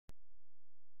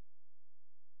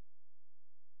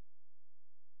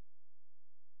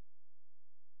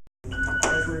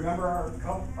remember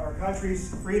our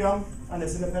country's freedom on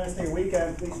this Independence Day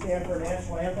weekend, please stand for a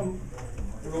national anthem.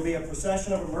 There will be a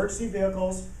procession of emergency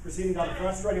vehicles proceeding down the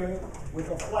front straightaway with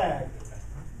a flag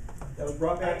that was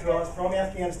brought back to us from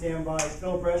Afghanistan by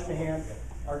Phil Brezhnehan,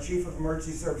 our Chief of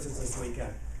Emergency Services this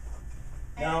weekend.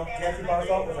 Now, Kathy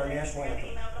Bathelt with our national anthem.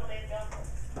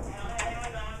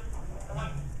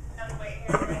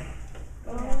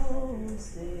 Oh,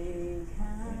 say,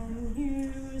 can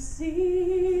you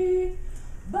see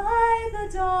by the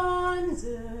dawn's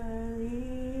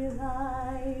early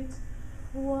light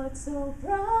what so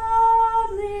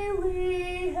proudly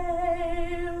we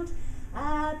hailed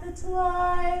at the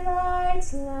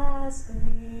twilight's last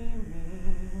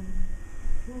gleaming,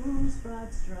 whose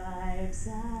broad stripes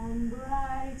and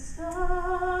bright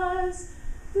stars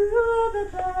through the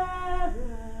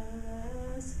perilous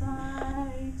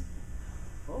fight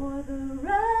o'er the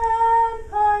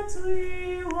ramparts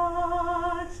we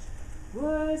watched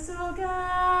were so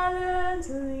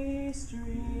gallantly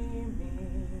streaming,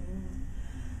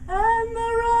 and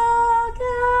the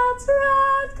rockets'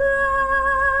 red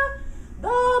glare,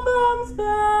 the bombs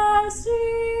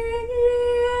bursting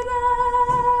in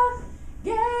air,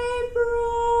 gave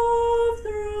proof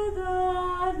through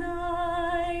the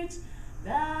night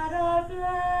that our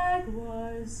flag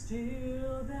was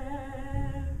still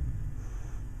there.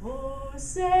 Oh,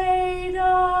 say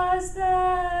does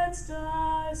that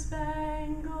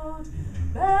star-spangled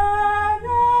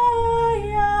banner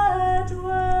yet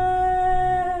wave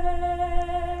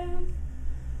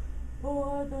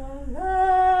o'er the land